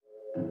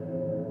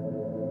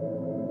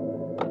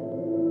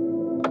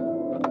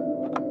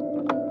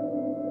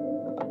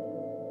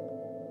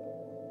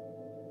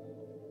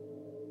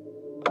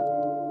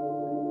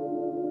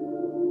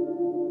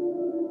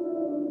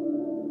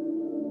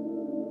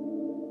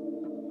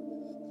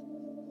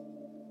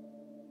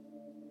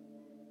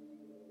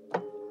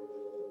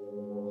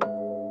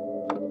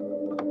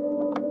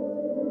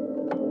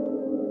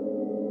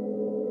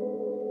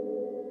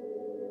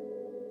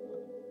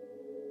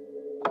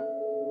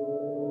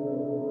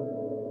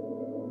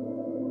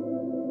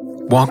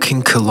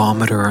Walking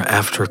kilometer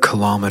after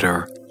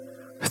kilometer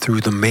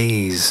through the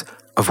maze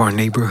of our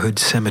neighborhood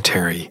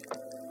cemetery,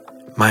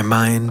 my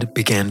mind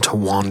began to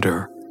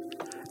wander,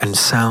 and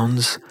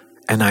sounds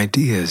and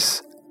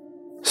ideas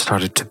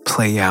started to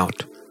play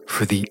out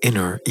for the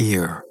inner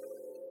ear.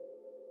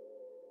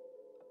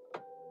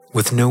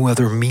 With no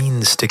other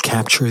means to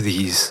capture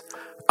these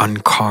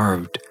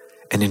uncarved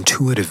and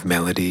intuitive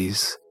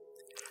melodies,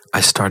 I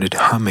started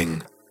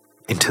humming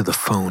into the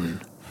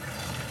phone.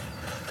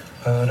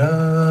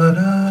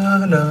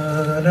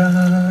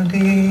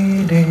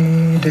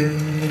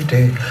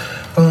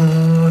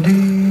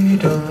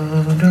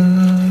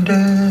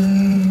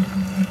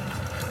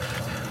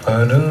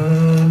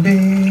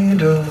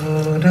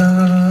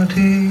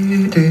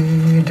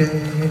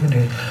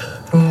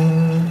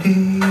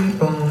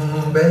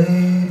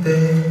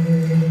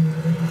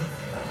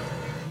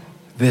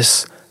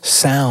 This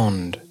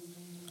sound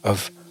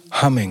of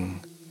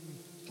humming,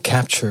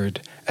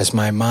 captured as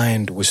my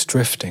mind was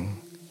drifting,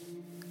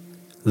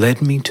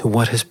 led me to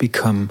what has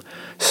become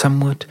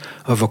somewhat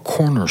of a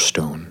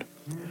cornerstone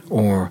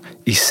or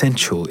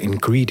essential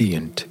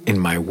ingredient in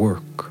my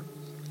work.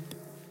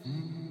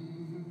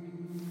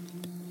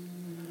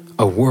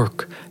 A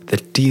work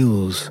that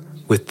deals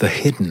with the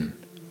hidden,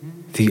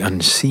 the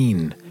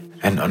unseen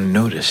and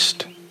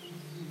unnoticed.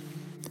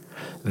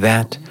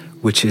 That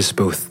which is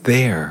both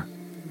there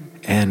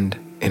and,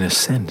 in a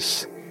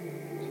sense,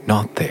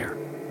 not there.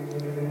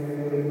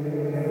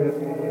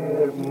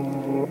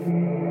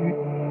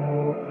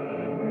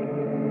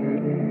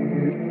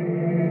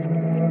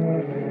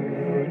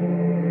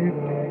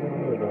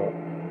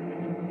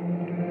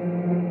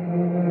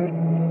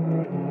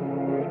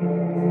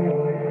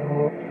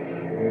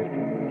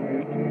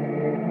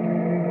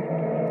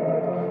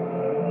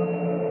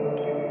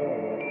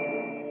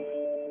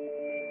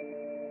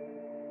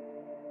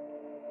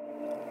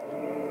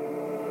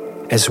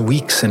 As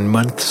weeks and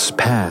months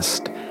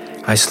passed,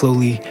 I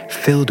slowly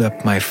filled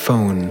up my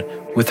phone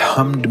with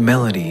hummed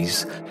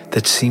melodies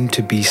that seemed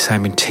to be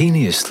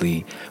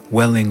simultaneously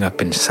welling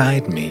up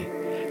inside me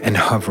and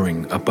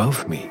hovering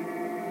above me.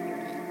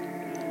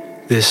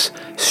 This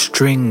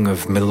string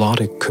of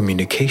melodic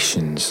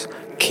communications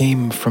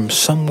came from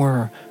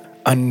somewhere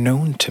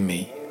unknown to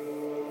me.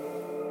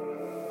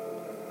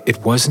 It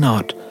was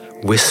not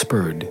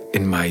whispered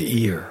in my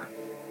ear.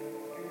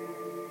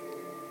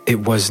 It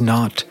was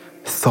not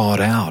thought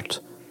out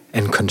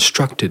and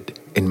constructed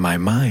in my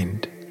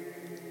mind.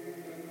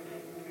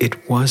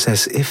 It was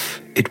as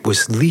if it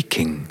was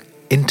leaking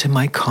into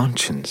my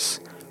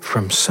conscience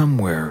from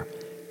somewhere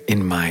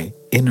in my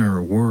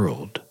inner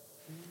world.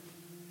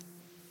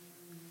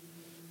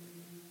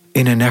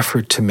 In an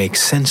effort to make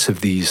sense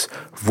of these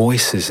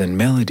voices and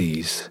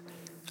melodies,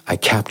 I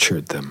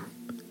captured them,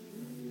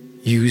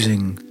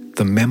 using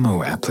the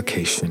memo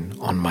application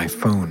on my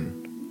phone.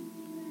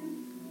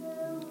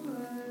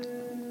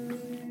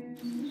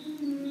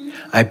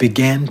 I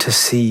began to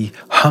see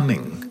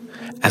humming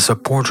as a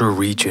border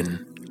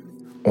region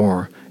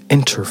or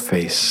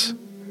interface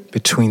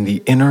between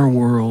the inner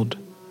world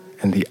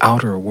and the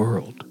outer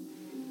world.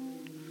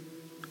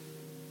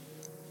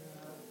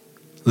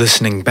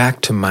 Listening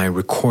back to my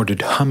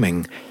recorded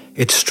humming,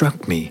 it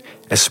struck me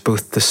as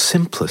both the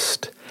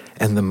simplest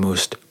and the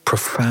most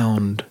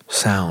profound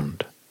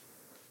sound.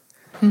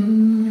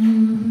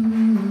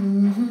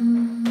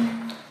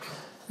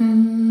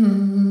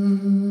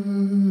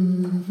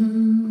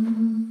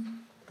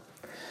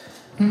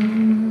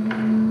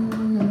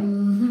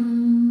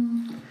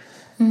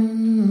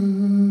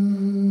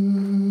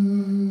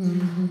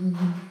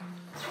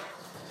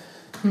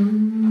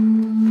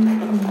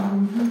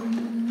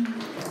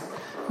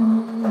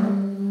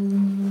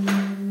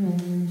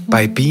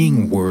 By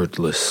being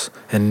wordless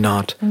and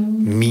not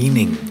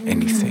meaning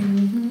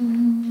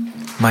anything,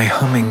 my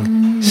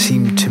humming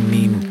seemed to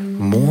mean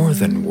more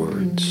than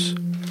words.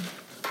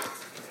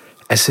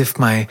 As if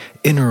my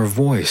inner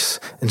voice,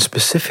 and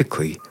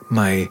specifically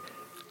my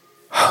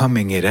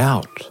humming it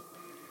out,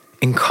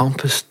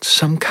 encompassed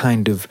some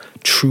kind of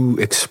true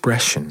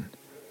expression,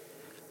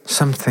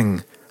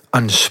 something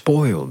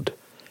unspoiled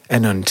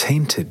and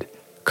untainted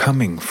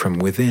coming from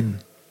within.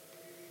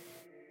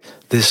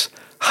 This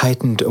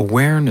heightened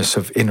awareness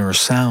of inner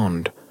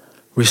sound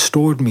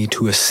restored me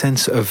to a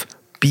sense of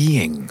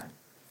being,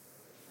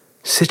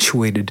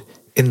 situated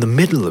in the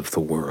middle of the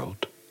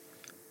world,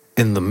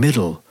 in the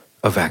middle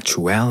of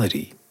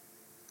actuality.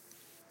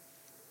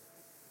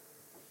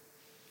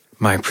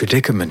 My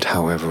predicament,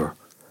 however,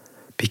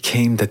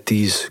 became that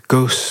these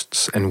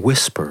ghosts and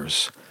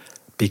whispers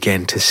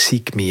began to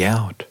seek me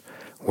out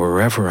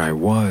wherever I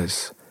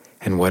was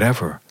and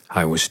whatever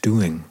I was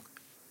doing.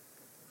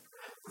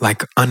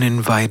 Like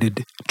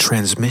uninvited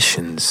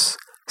transmissions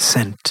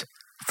sent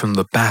from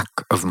the back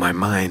of my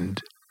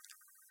mind.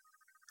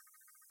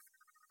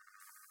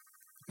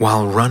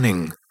 While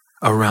running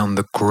around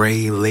the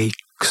gray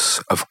lakes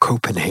of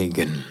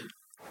Copenhagen.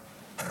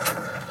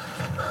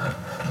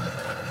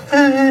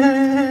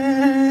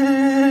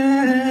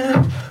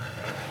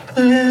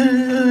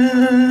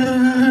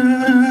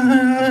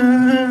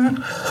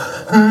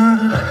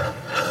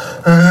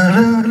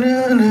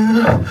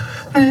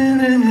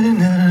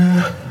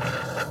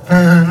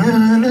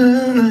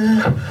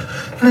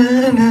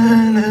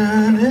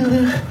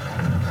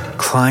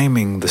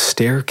 Climbing the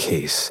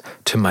staircase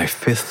to my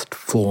 5th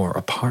floor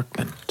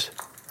apartment.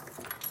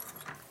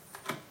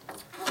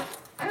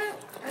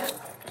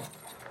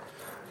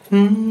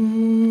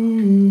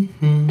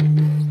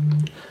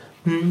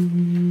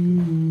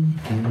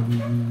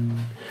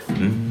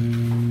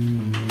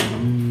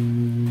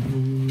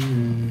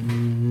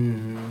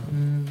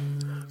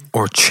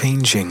 Or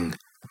changing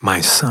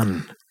my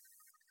son.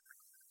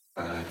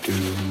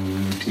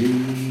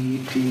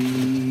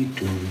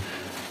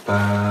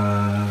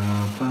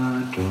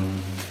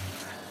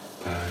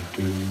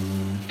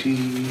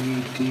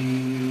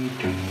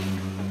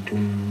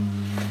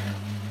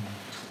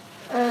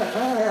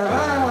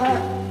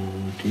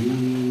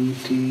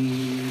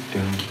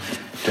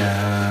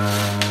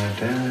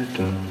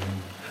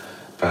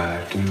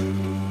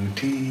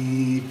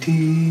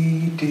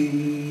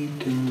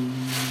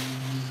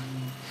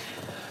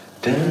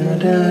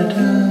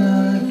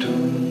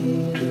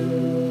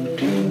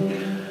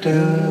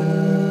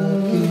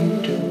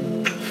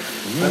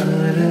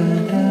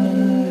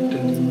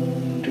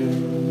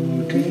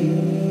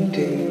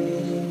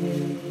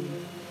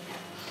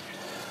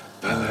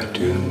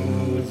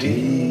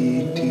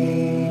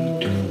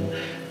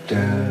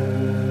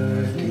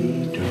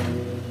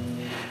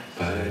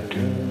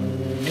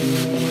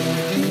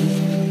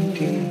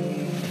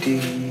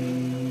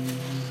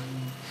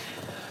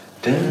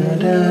 Da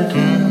da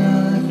da.